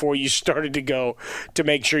entree before you started to go to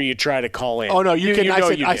make sure you try to call in. Oh, no,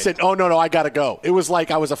 I said, oh, no, I got to go. It was like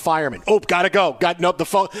I was a fireman. Oh, got to go. The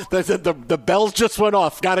phone, the bells just went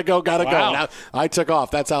off. Got to go. Now, I took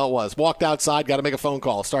off. That's how it was. Walked outside, got to make a phone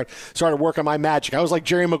call. Started working my magic. I was like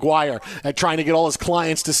Jerry Maguire at trying to get all his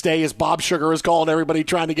clients to stay as Bob Sugar was calling everybody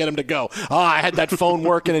trying to get him to go. I had that phone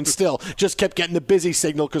working and still just kept getting the busy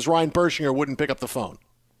signal because Ryan Bershinger wouldn't pick up the phone.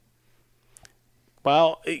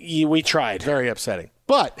 Well, we tried. Very upsetting.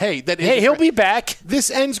 But, hey, he'll be back.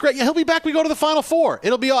 This ends great. Yeah, he'll be back. We go to the Final Four.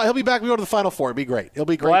 He'll be back. We go to the Final Four. It'll be great. It'll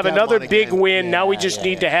be great. We'll have another big win. Now we just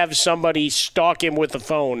need to have somebody stalk him with the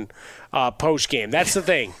phone post-game. That's the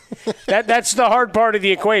thing. That's the hard part of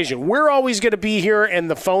the equation. We're always going to be here,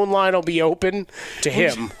 and the phone line will be open to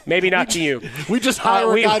him. Maybe not to you. We just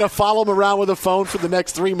hire a guy to follow him around with a phone for the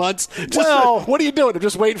next 3 months. What are you doing? I'm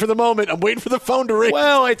just waiting for the moment. I'm waiting for the phone to ring.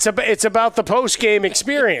 Well, it's about the post-game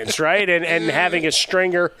experience, right? And having a stringer,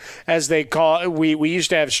 as they call it. We used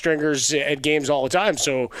to have stringers at games all the time.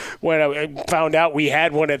 So when I found out we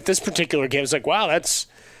had one at this particular game, I was like, wow, that's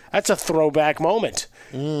a throwback moment.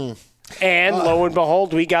 And lo and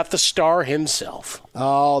behold, we got the star himself.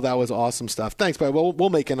 Oh, that was awesome stuff. Thanks, buddy. We'll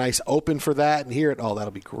make a nice open for that and hear it. Oh,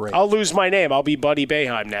 that'll be great. I'll lose my name. I'll be Buddy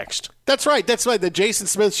Boeheim next. That's right. The Jason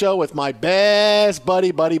Smith Show with my best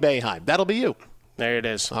buddy, Buddy Boeheim. That'll be you. There it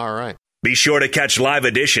is. All right. Be sure to catch live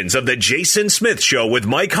editions of The Jason Smith Show with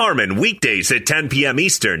Mike Harmon weekdays at 10 p.m.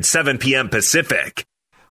 Eastern, 7 p.m. Pacific.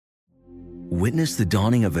 Witness the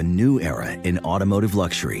dawning of a new era in automotive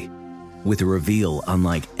luxury with a reveal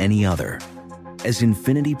unlike any other as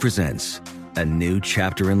Infiniti presents a new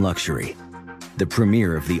chapter in luxury, the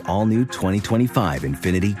premiere of the all-new 2025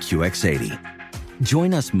 Infiniti QX80.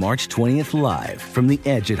 Join us March 20th live from the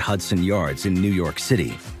Edge at Hudson Yards in New York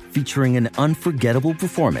City, featuring an unforgettable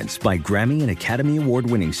performance by Grammy and Academy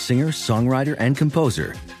Award-winning singer, songwriter, and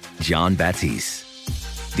composer, Jon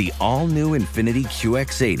Batiste. The all-new Infiniti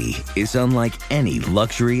QX80 is unlike any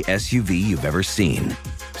luxury SUV you've ever seen.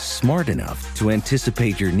 Smart enough to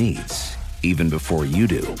anticipate your needs, even before you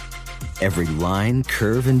do. Every line,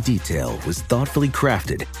 curve, and detail was thoughtfully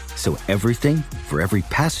crafted, so everything for every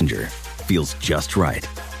passenger feels just right.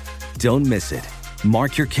 Don't miss it.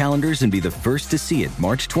 Mark your calendars and be the first to see it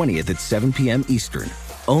March 20th at 7 p.m. Eastern,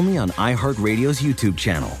 only on iHeartRadio's YouTube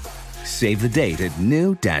channel. Save the date at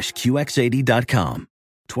new-QX80.com.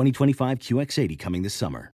 2025 QX80 coming this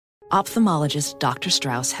summer. Ophthalmologist Dr.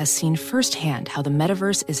 Strauss has seen firsthand how the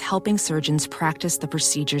metaverse is helping surgeons practice the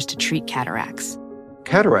procedures to treat cataracts.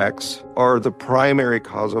 Cataracts are the primary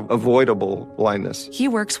cause of avoidable blindness. He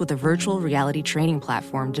works with a virtual reality training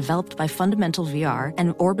platform developed by Fundamental VR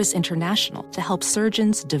and Orbis International to help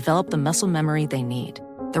surgeons develop the muscle memory they need.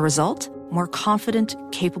 The result? More confident,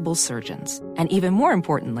 capable surgeons. And even more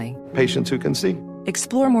importantly, patients who can see.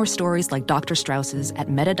 Explore more stories like Dr. Strauss's at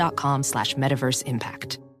meta.com/metaverse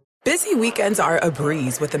impact. Busy weekends are a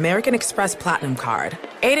breeze with American Express Platinum Card.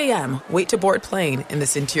 8 a.m., wait to board plane in the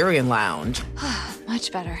Centurion Lounge.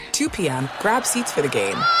 Much better. 2 p.m., grab seats for the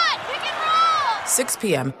game. 6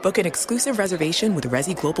 p.m., book an exclusive reservation with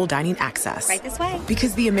Resi Global Dining Access. Right this way.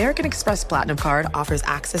 Because the American Express Platinum Card offers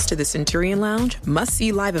access to the Centurion Lounge,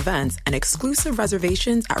 must-see live events, and exclusive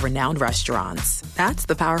reservations at renowned restaurants. That's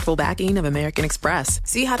the powerful backing of American Express.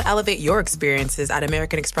 See how to elevate your experiences at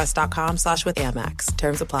americanexpress.com/withAmex.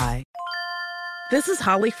 Terms apply. This is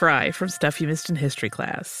Holly Fry from Stuff You Missed in History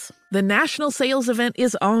class. The national sales event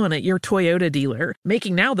is on at your Toyota dealer,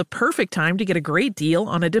 making now the perfect time to get a great deal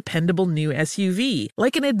on a dependable new SUV,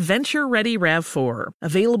 like an adventure-ready RAV4.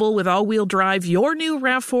 Available with all-wheel drive, your new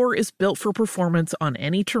RAV4 is built for performance on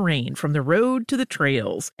any terrain, from the road to the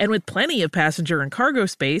trails. And with plenty of passenger and cargo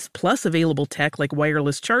space, plus available tech like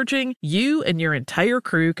wireless charging, you and your entire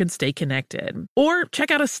crew can stay connected. Or check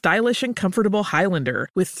out a stylish and comfortable Highlander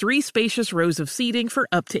with 3 spacious rows of seating for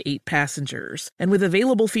up to 8 passengers. And with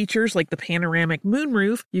available features like the panoramic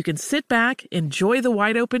moonroof, you can sit back, enjoy the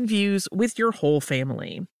wide open views with your whole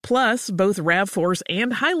family. Plus, both RAV4s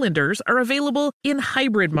and Highlanders are available in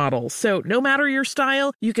hybrid models, so no matter your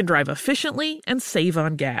style, you can drive efficiently and save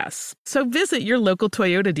on gas. So visit your local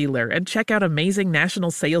Toyota dealer and check out amazing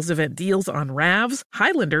national sales event deals on RAVs,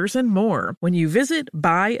 Highlanders, and more when you visit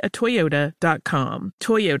buyatoyota.com.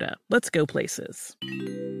 Toyota, let's go places.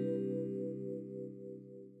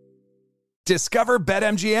 Discover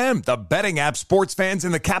BetMGM, the betting app sports fans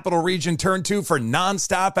in the capital region turn to for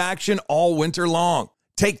nonstop action all winter long.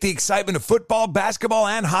 Take the excitement of football, basketball,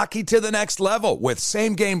 and hockey to the next level with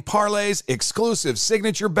same-game parlays, exclusive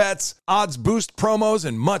signature bets, odds boost promos,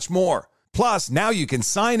 and much more. Plus, now you can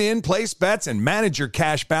sign in, place bets, and manage your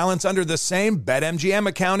cash balance under the same BetMGM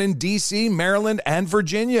account in D.C., Maryland, and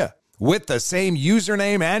Virginia. With the same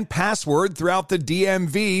username and password throughout the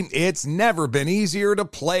DMV, it's never been easier to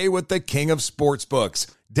play with the king of sportsbooks.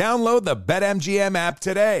 Download the BetMGM app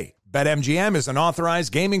today. BetMGM is an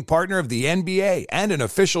authorized gaming partner of the NBA and an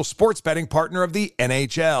official sports betting partner of the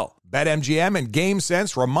NHL. BetMGM and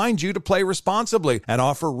GameSense remind you to play responsibly and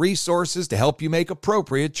offer resources to help you make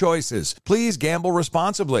appropriate choices. Please gamble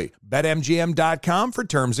responsibly. BetMGM.com for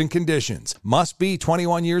terms and conditions. Must be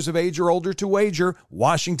 21 years of age or older to wager.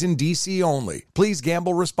 Washington, D.C. only. Please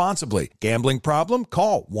gamble responsibly. Gambling problem?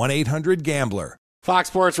 Call 1-800-GAMBLER. Fox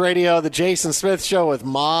Sports Radio, the Jason Smith Show with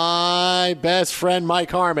my best friend,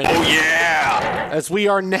 Mike Harmon. Oh, yeah! As we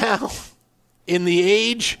are now in the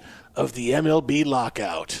age of the MLB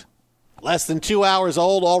lockout. Less than 2 hours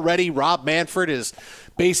old already, Rob Manfred is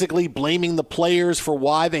basically blaming the players for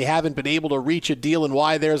why they haven't been able to reach a deal and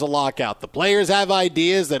why there's a lockout. The players have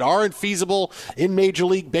ideas that aren't feasible in Major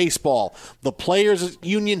League Baseball. The players'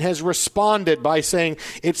 union has responded by saying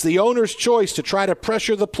it's the owner's choice to try to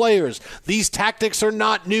pressure the players. These tactics are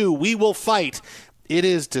not new. We will fight. It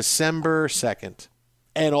is December 2nd.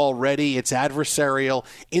 And already it's adversarial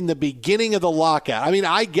in the beginning of the lockout. I mean,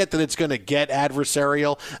 I get that it's going to get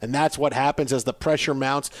adversarial, and that's what happens as the pressure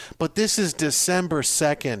mounts. But this is December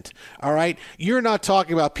 2nd, all right? You're not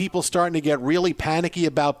talking about people starting to get really panicky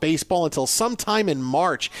about baseball until sometime in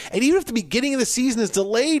March. And even if the beginning of the season is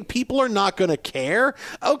delayed, people are not going to care,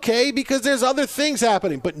 okay, because there's other things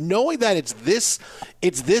happening. But knowing that it's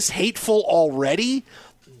this hateful already,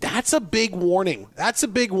 that's a big warning. That's a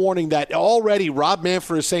big warning that already Rob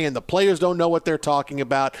Manfred is saying the players don't know what they're talking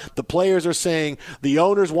about. The players are saying the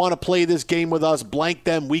owners want to play this game with us. Blank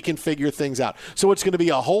them. We can figure things out. So it's going to be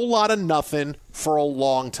a whole lot of nothing for a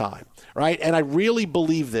long time, right? And I really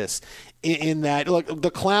believe this in that, look, the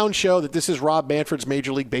clown show that this is Rob Manfred's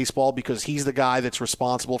Major League Baseball because he's the guy that's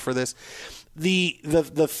responsible for this. The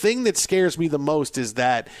thing that scares me the most is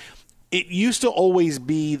that it used to always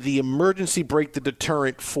be the emergency brake, the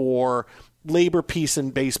deterrent for labor peace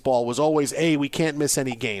in baseball was always, hey, we can't miss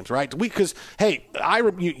any games, right? Because, hey,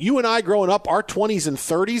 you and I growing up, our 20s and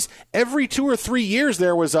 30s, every 2 or 3 years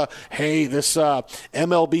there was this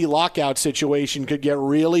MLB lockout situation could get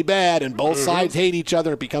really bad and both sides hate each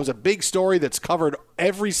other. It becomes a big story that's covered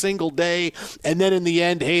every single day. And then in the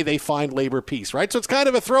end, hey, they find labor peace, right? So it's kind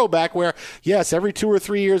of a throwback where, yes, every 2 or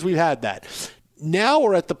 3 years we've had that. Now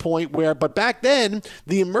we're at the point where, but back then,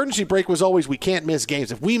 the emergency brake was always, we can't miss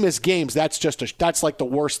games. If we miss games, that's like the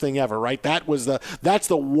worst thing ever, right? That's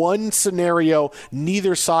the one scenario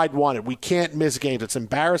neither side wanted. We can't miss games. It's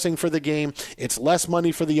embarrassing for the game. It's less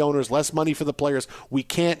money for the owners, less money for the players. We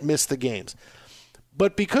can't miss the games.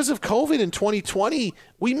 But because of COVID in 2020,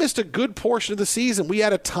 we missed a good portion of the season. We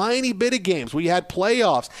had a tiny bit of games. We had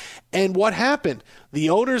playoffs. And what happened? The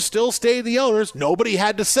owners still stayed the owners. Nobody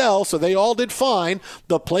had to sell, so they all did fine.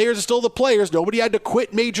 The players are still the players. Nobody had to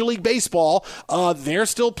quit Major League Baseball. They're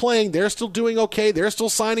still playing. They're still doing okay. They're still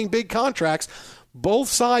signing big contracts. both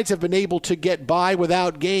sides have been able to get by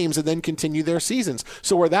without games and then continue their seasons.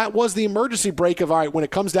 So where that was the emergency break of, all right, when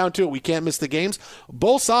it comes down to it, we can't miss the games,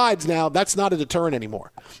 both sides now, that's not a deterrent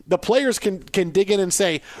anymore. The players can dig in and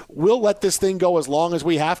say, we'll let this thing go as long as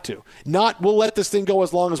we have to. Not, we'll let this thing go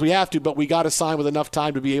as long as we have to, but we got to sign with enough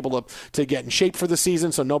time to be able to get in shape for the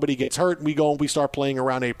season so nobody gets hurt, and we go and we start playing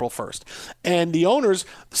around April 1st. And the owners,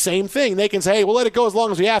 same thing. They can say, hey, we'll let it go as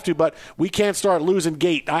long as we have to, but we can't start losing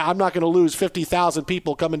gate. I'm not going to lose 50,000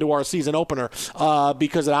 people coming to our season opener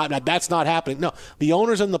because that's not happening. No, the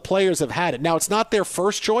owners and the players have had it. Now, it's not their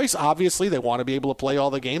first choice. Obviously, they want to be able to play all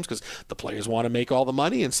the games because the players want to make all the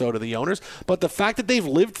money, and so do the owners. But the fact that they've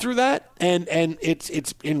lived through that, and it's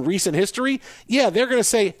in recent history, yeah, they're going to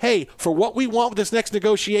say, hey, for what we want with this next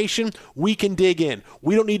negotiation, we can dig in.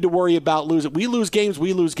 We don't need to worry about losing. We lose games,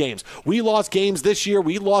 we lose games. We lost games this year.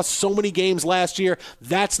 We lost so many games last year.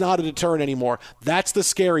 That's not a deterrent anymore. That's the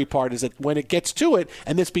scary part, is that when it gets to it,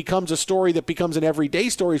 and this becomes a story that becomes an everyday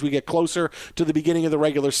story as we get closer to the beginning of the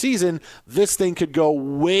regular season, this thing could go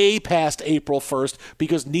way past April 1st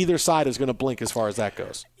because neither side is going to blink as far as that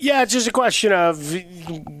goes. Yeah, it's just a question of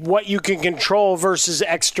what you can control versus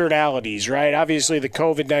externalities, right? Obviously, the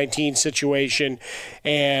COVID-19 situation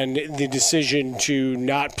and the decision to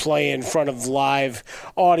not play in front of live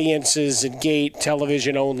audiences and gate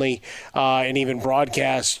television only, and even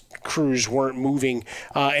broadcast crews weren't moving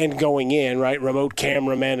and going in, right? Remote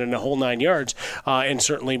cameramen and the whole 9 yards, and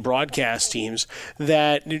certainly broadcast teams,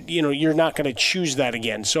 that, you're not going to choose that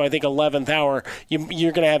again. So I think 11th hour,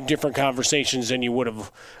 you're going to have different conversations than you would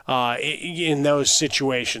have in those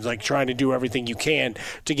situations, like trying to do everything you can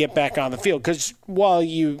to get back on the field. Because while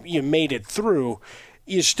you made it through,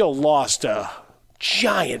 you still lost a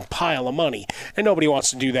giant pile of money, and nobody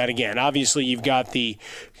wants to do that again. Obviously, you've got the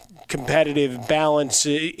competitive balance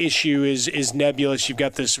issue is nebulous. You've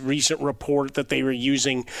got this recent report that they were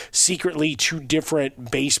using secretly 2 different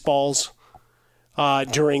baseballs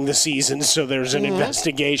during the season, so there's an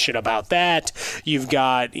investigation about that. You've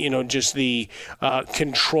got, just the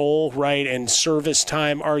control, right, and service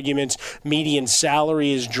time arguments. Median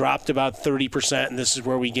salary has dropped about 30%, and this is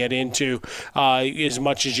where we get into as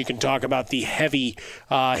much as you can talk about the heavy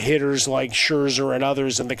hitters like Scherzer and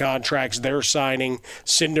others and the contracts they're signing.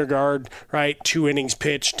 Syndergaard, right, 2 innings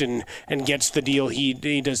pitched and gets the deal he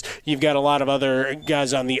does. You've got a lot of other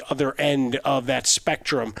guys on the other end of that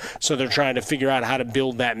spectrum, so they're trying to figure out how to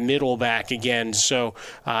build that middle back again. So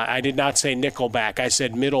I did not say nickel back. I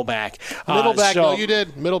said middle back. Middle back. No, you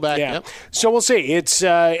did. Middle back. Yeah. Yep. So we'll see. It's,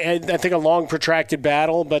 I think, a long, protracted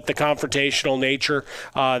battle, but the confrontational nature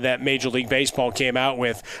that Major League Baseball came out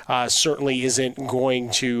with certainly isn't going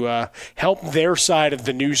to help their side of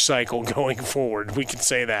the news cycle going forward. We can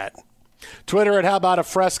say that. Twitter at How About a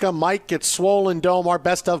Fresca. Mike gets Swollen Dome. Our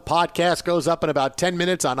Best Of podcast goes up in about 10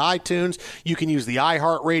 minutes on iTunes. You can use the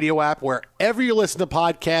iHeartRadio app. Wherever you listen to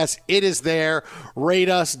podcasts, it is there. Rate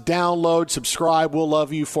us, download, subscribe. We'll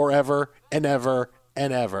love you forever and ever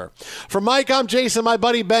and ever. For Mike, I'm Jason. My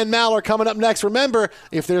buddy Ben Maller coming up next. Remember,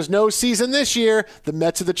 if there's no season this year, the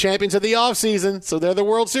Mets are the champions of the offseason, so they're the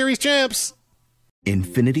World Series champs.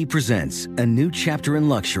 Infinity presents a new chapter in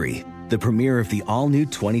luxury, the premiere of the all-new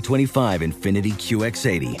 2025 Infiniti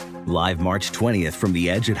QX80, live March 20th from the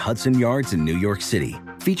Edge at Hudson Yards in New York City,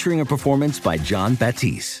 featuring a performance by John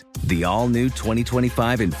Batiste. The all-new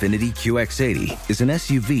 2025 Infiniti QX80 is an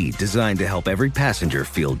SUV designed to help every passenger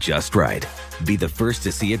feel just right. Be the first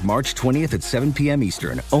to see it March 20th at 7 p.m.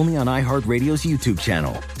 Eastern, only on iHeartRadio's YouTube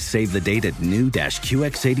channel. Save the date at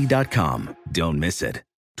new-QX80.com. Don't miss it.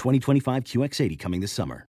 2025 QX80 coming this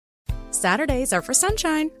summer. Saturdays are for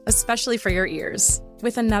sunshine, especially for your ears.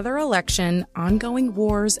 With another election, ongoing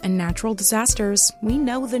wars, and natural disasters, we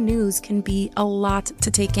know the news can be a lot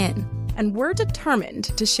to take in. And we're determined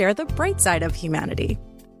to share the bright side of humanity.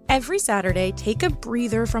 Every Saturday, take a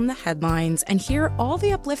breather from the headlines and hear all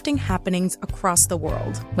the uplifting happenings across the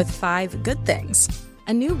world with 5 Good Things,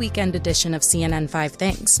 a new weekend edition of CNN 5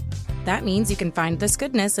 Things. That means you can find this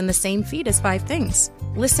goodness in the same feed as 5 Things.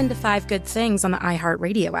 Listen to 5 Good Things on the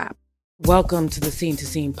iHeartRadio app. Welcome to the Scene to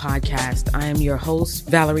Scene podcast. I am your host,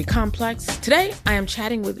 Valerie Complex. Today, I am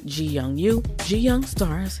chatting with Ji Young Yu. Ji Young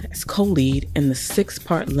stars as co-lead in the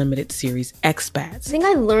 6-part limited series Expats. I think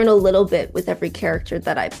I learn a little bit with every character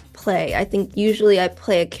that I play. I think usually I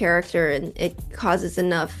play a character and it causes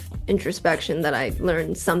enough introspection that I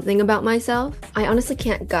learn something about myself. I honestly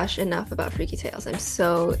can't gush enough about Freaky Tales. I'm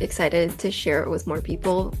so excited to share it with more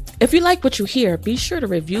people. If you like what you hear, be sure to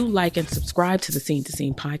review, like, and subscribe to the Scene to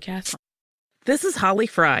Scene podcast. This is Holly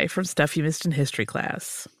Fry from Stuff You Missed in History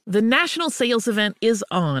Class. The national sales event is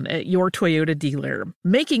on at your Toyota dealer,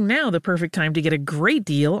 making now the perfect time to get a great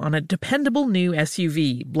deal on a dependable new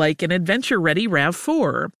SUV, like an adventure-ready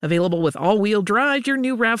RAV4. Available with all-wheel drive, your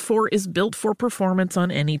new RAV4 is built for performance on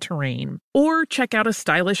any terrain. Or check out a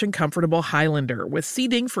stylish and comfortable Highlander with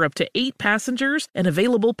seating for up to 8 passengers and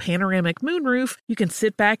available panoramic moonroof. You can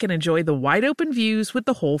sit back and enjoy the wide-open views with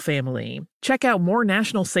the whole family. Check out more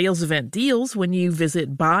national sales event deals when you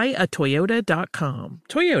visit buyatoyota.com.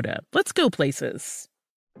 Toyota, let's go places.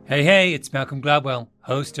 Hey, it's Malcolm Gladwell,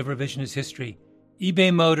 host of Revisionist History.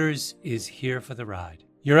 eBay Motors is here for the ride.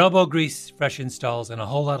 Your elbow grease, fresh installs, and a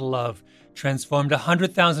whole lot of love transformed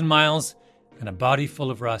 100,000 miles and a body full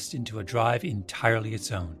of rust into a drive entirely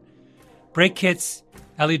its own. Brake kits,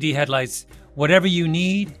 LED headlights, whatever you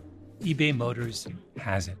need, eBay Motors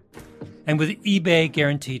has it. And with eBay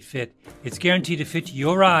Guaranteed Fit, it's guaranteed to fit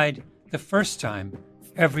your ride the first time,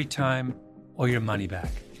 every time, or your money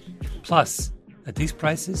back. Plus, at these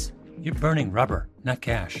prices, you're burning rubber, not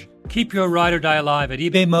cash. Keep your ride or die alive at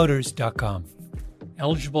ebaymotors.com.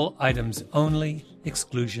 Eligible items only.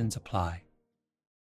 Exclusions apply.